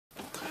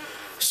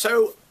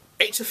So,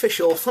 it's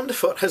official,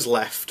 Thunderfoot has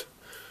left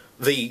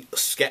the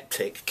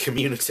skeptic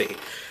community.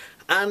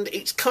 And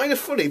it's kind of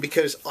funny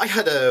because I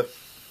had I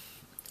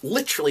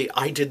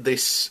did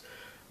this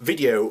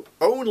video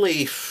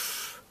only,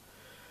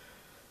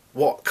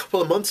 a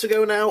couple of months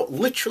ago now,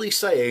 literally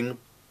saying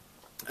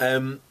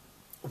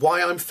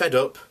why I'm fed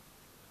up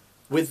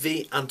with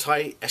the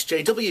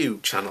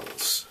anti-SJW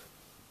channels.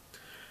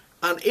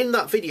 And in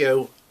that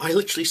video, I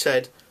literally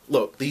said,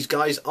 look, these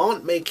guys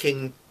aren't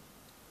making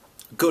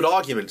good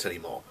arguments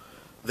anymore.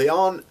 They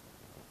aren't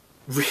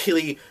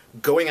really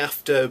going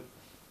after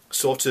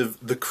sort of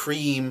the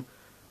cream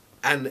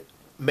and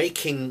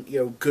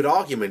making, good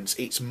arguments.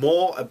 It's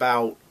more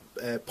about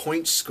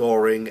point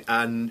scoring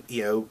and,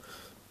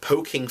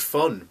 poking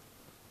fun.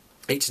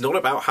 It's not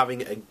about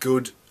having a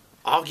good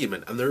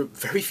argument, and there are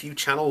very few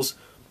channels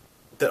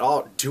that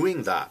are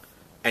doing that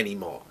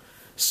anymore.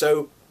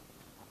 So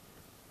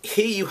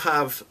here you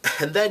have,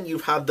 and then you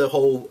had the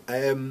whole,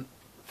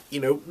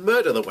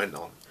 murder that went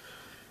on.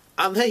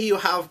 And there you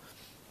have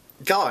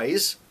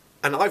guys,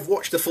 and I've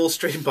watched the full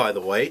stream, by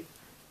the way,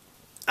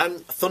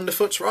 and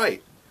Thunderfoot's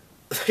right.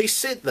 They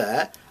sit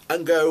there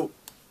and go,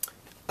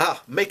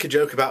 make a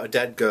joke about a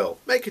dead girl.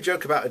 Make a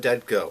joke about a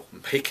dead girl.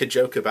 Make a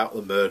joke about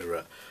the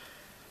murderer.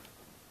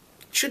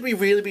 Should we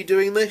really be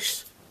doing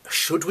this?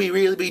 Should we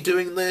really be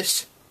doing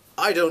this?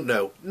 I don't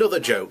know. Another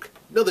joke.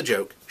 Another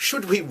joke.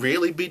 Should we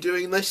really be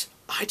doing this?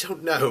 I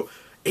don't know.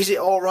 Is it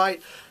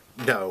alright?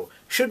 No.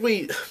 Should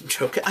we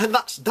joke? And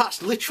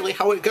that's literally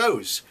how it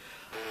goes.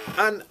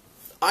 And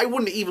I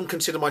wouldn't even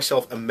consider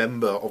myself a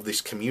member of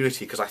this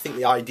community, because I think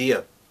the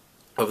idea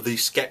of the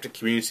skeptic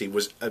community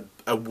was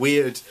a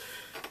weird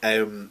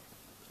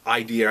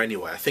idea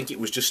anyway. I think it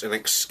was just an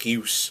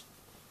excuse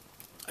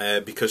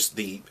because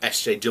the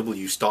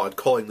SJW started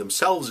calling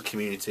themselves a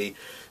community,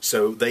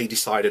 so they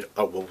decided,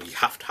 oh well, we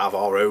have to have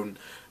our own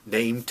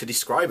name to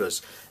describe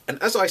us.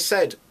 And as I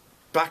said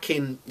back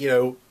in,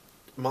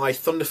 my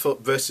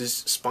Thunderfoot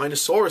versus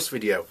Spinosaurus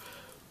video,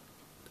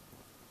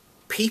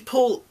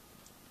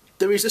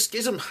 there is a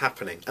schism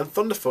happening, and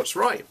Thunderfoot's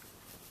right.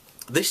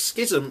 This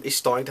schism is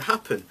starting to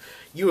happen.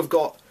 You have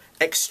got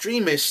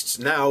extremists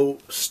now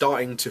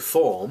starting to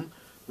form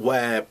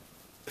where,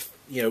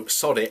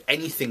 sod it,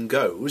 anything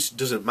goes,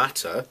 doesn't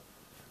matter.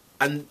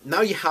 And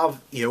now you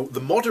have,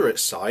 the moderate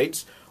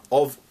sides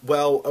of,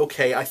 well,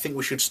 okay, I think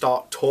we should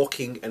start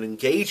talking and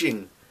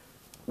engaging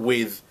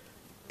with,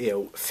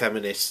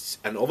 feminists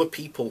and other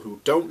people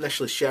who don't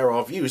necessarily share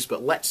our views,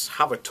 but let's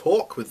have a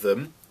talk with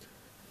them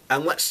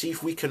and let's see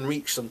if we can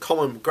reach some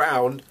common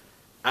ground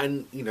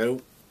and,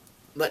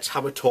 let's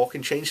have a talk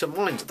and change some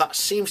minds. That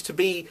seems to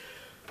be,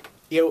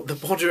 the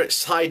moderate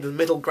side, the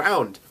middle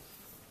ground.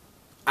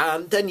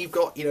 And then you've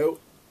got,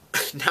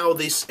 now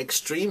this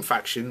extreme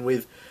faction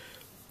with,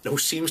 who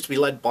seems to be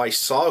led by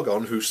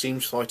Sargon, who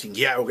seems fighting,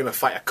 we're going to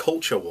fight a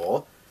culture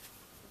war.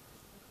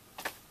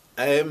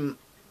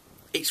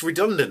 It's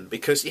redundant,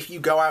 because if you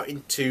go out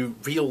into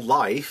real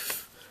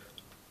life,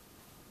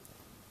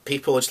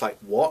 people are just like,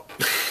 what?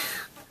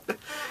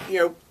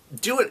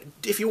 Do it.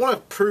 If you want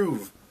to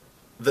prove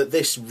that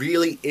this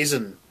really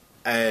isn't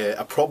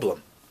a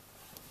problem,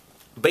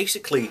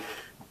 basically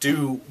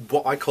do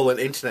what I call an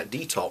internet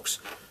detox.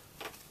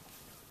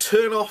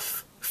 Turn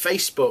off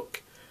Facebook,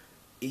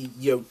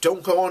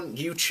 don't go on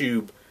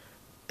YouTube,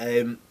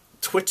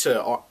 Twitter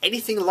or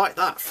anything like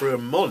that for a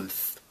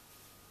month,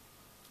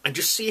 and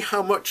just see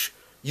how much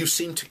you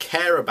seem to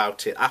care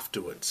about it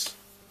afterwards.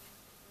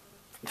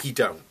 You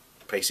don't,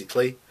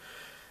 basically.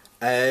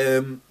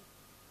 And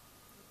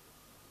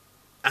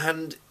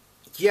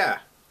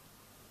yeah,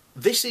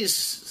 the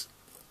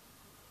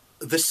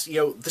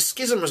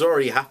schism has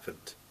already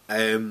happened.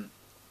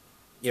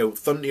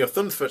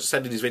 Thunderfoot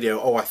said in his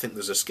video, I think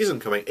there's a schism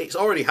coming. It's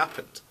already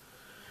happened.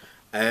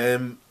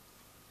 And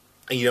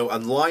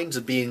lines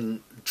are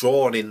being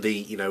drawn in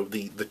the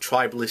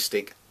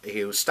tribalistic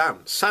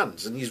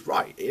sands, and he's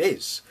right, it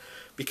is.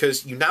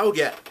 Because you now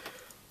get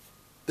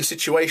the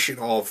situation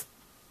of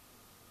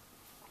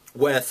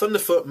where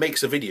Thunderfoot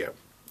makes a video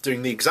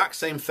doing the exact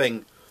same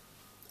thing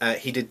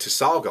he did to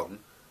Sargon,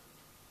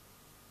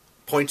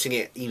 pointing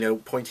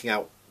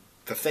out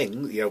the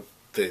thing,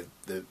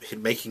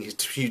 him making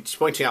he's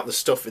pointing out the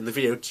stuff in the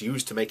video to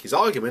use to make his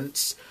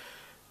arguments.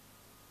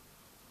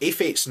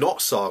 If it's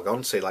not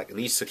Sargon, say like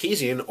Anita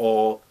Sarkeesian,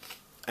 or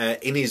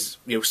in his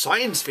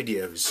science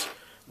videos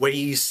where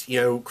he's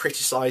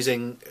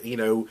criticising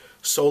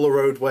solar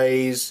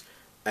roadways,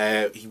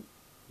 he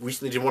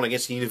recently did one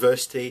against the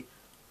university.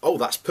 Oh,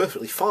 that's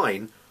perfectly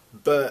fine,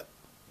 but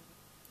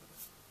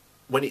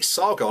when it's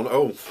Sargon,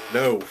 oh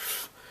no,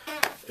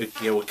 we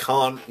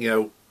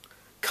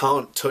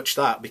can't touch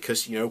that,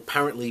 because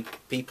apparently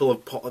people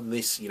have put on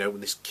this in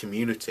this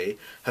community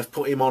have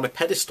put him on a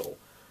pedestal.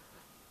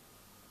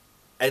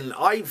 And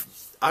I've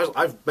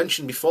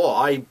mentioned before,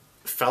 I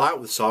fell out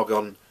with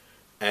Sargon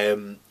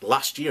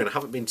last year, and I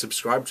haven't been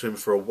subscribed to him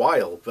for a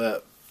while,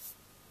 but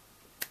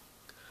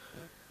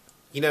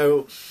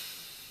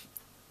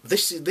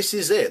this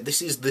is it.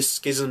 This is the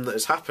schism that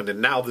has happened,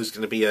 and now there's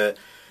going to be a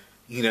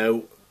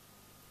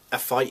a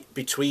fight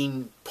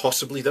between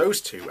possibly those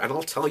two. And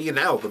I'll tell you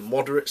now, the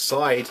moderate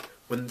side,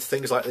 when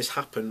things like this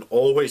happen,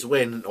 always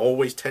win and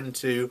always tend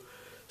to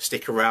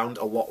stick around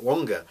a lot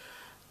longer.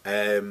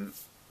 That's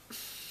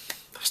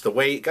the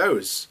way it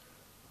goes.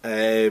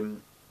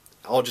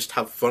 I'll just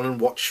have fun and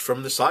watch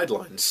from the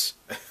sidelines.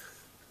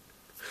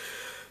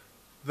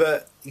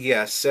 But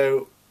yeah,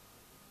 so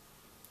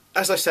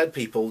as I said,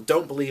 people,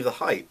 don't believe the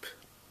hype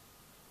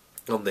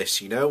on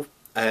this, you know.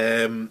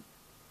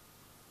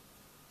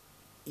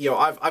 You know,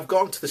 I've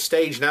gone to the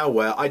stage now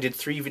where I did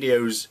 3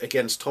 videos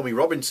against Tommy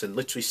Robinson,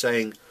 literally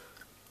saying,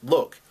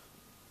 look,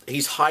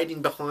 he's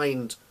hiding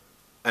behind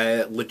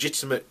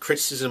legitimate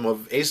criticism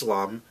of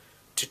Islam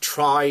to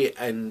try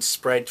and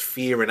spread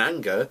fear and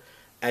anger,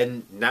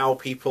 and now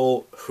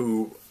people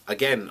who,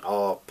 again,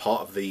 are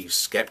part of the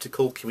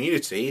skeptical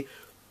community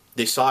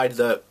decide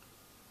that,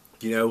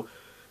 you know,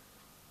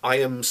 I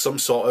am some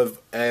sort of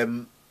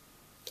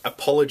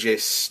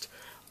apologist,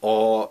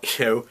 or,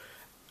 you know,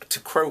 to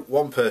quote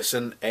one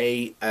person,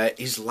 an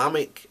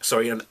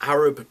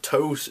Arab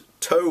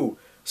toe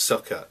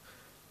sucker.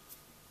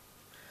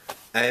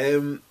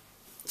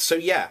 So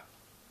yeah,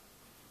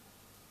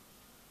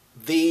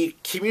 the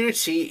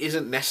community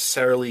isn't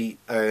necessarily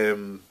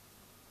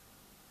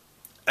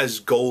as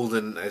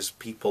golden as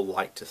people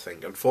like to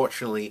think.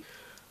 Unfortunately,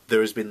 there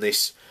has been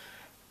this,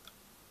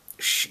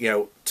 you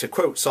know, to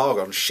quote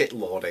Sargon,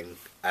 shitlording,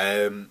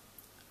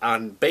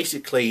 and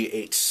basically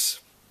it's,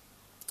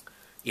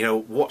 you know,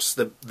 what's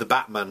the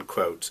Batman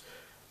quote?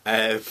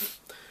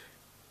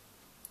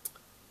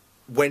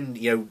 When,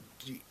 you know,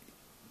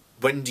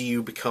 when do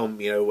you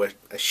become, you know, a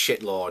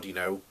shitlord? You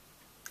know,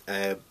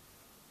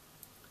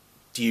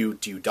 do you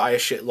die a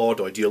shitlord,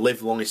 or do you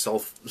live long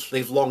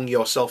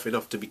yourself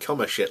enough to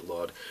become a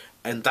shitlord?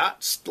 And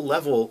that's the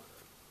level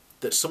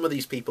that some of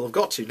these people have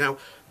got to. Now,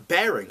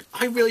 Bearing,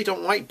 I really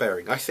don't like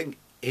Bearing. I think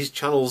his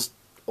channel's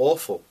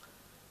awful.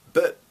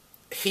 But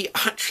he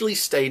actually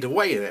stayed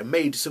away and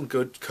made some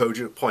good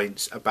cogent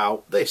points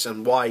about this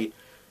and why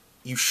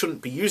you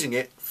shouldn't be using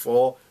it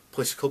for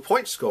political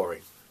point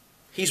scoring.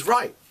 He's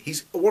right.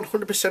 He's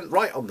 100%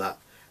 right on that.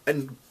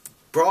 And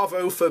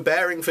bravo for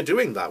Bearing for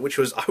doing that,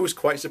 I was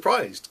quite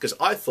surprised, because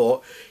I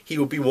thought he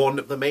would be one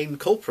of the main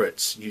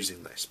culprits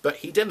using this, but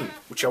he didn't,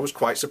 which I was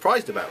quite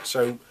surprised about.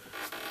 So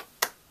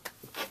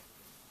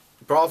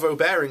bravo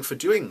Bearing for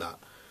doing that.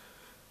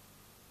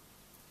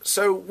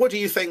 So what do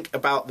you think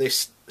about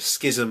this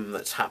schism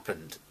that's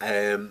happened?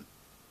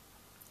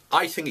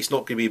 I think it's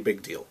not going to be a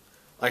big deal.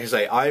 Like I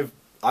say, I've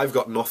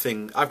got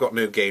nothing. I've got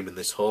no game in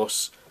this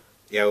horse.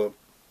 You know,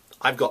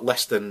 I've got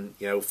less than,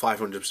 you know,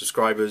 500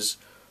 subscribers,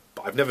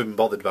 but I've never been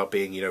bothered about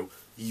being, you know,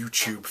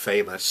 YouTube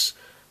famous.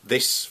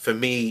 This for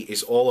me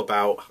is all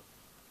about,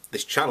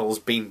 this channel's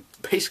been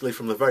basically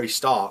from the very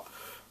start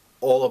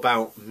all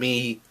about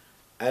me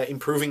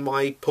improving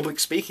my public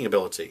speaking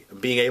ability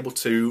and being able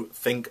to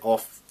think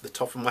off the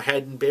top of my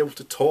head and be able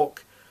to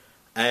talk,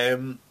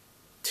 to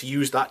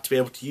use that, to be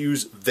able to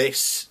use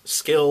this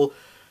skill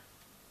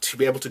to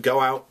be able to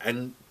go out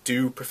and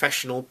do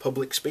professional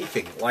public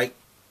speaking like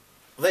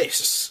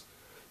this,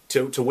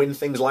 to win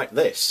things like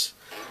this.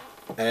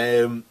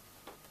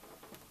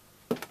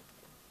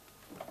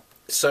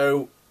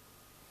 So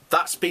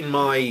that's been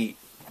my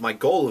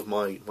goal of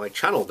my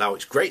channel. Now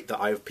it's great that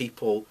I have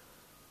people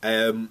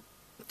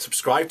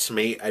subscribe to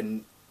me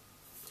and,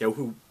 you know,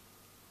 who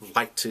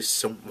like to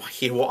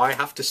hear what I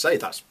have to say.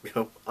 That's, you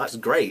know, that's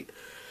great,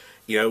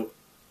 you know.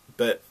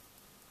 But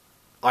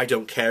I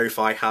don't care if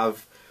I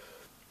have,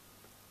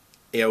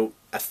 you know,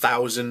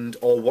 1,000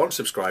 or 1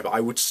 subscriber.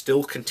 I would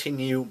still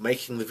continue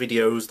making the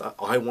videos that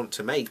I want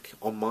to make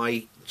on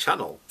my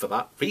channel for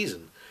that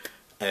reason.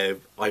 I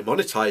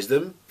monetize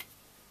them.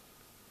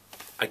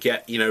 I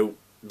get, you know,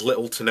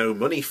 little to no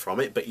money from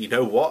it, but you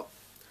know what?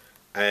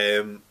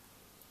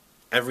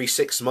 Every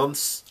 6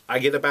 months I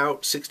get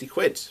about 60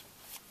 quid.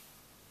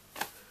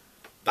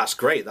 That's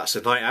great. That's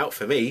a night out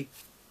for me.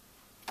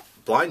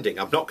 Blinding.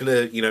 I'm not going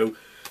to, you know,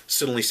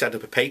 suddenly set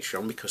up a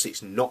Patreon, because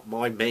it's not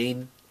my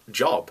main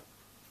job.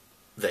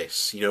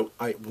 This, you know,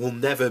 it will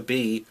never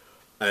be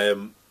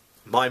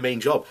my main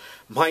job.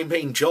 My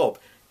main job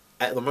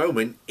at the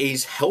moment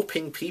is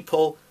helping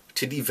people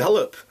to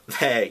develop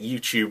their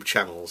YouTube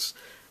channels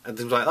and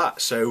things like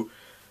that. So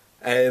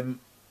at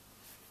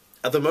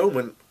the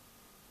moment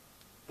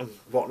and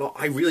whatnot,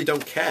 I really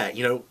don't care.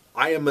 You know,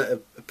 I am a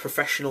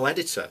professional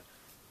editor,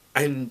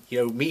 and, you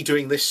know, me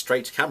doing this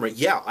straight to camera,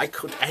 yeah, I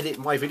could edit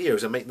my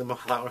videos and make them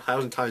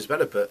 1,000 times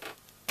better, but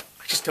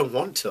I just don't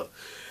want to.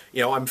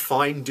 You know, I'm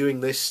fine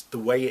doing this the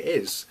way it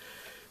is.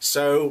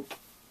 So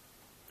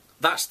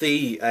that's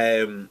the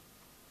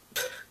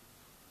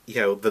you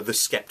know, the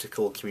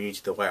skeptical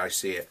community, the way I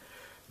see it.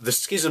 The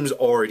schism's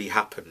already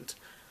happened,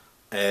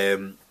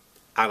 and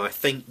I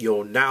think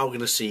you're now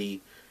going to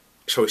see,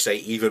 shall we say,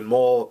 even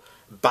more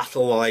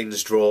battle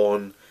lines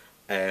drawn,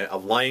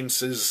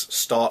 alliances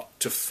start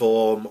to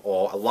form,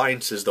 or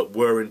alliances that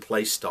were in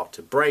place start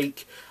to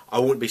break. I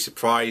wouldn't be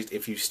surprised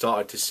if you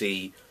started to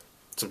see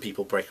some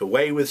people break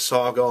away with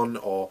Sargon,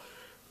 or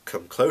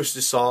come close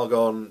to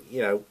Sargon,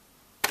 you know.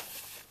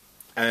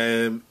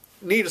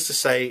 Needless to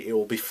say, it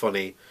will be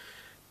funny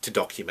to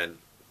document,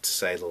 to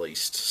say the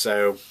least.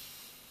 So,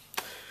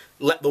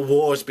 let the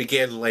wars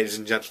begin, ladies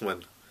and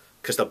gentlemen,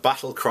 because the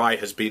battle cry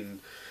has been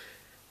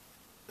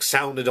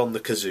sounded on the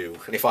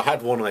kazoo. And if I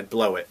had one, I'd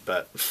blow it,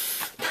 but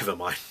never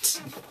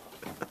mind.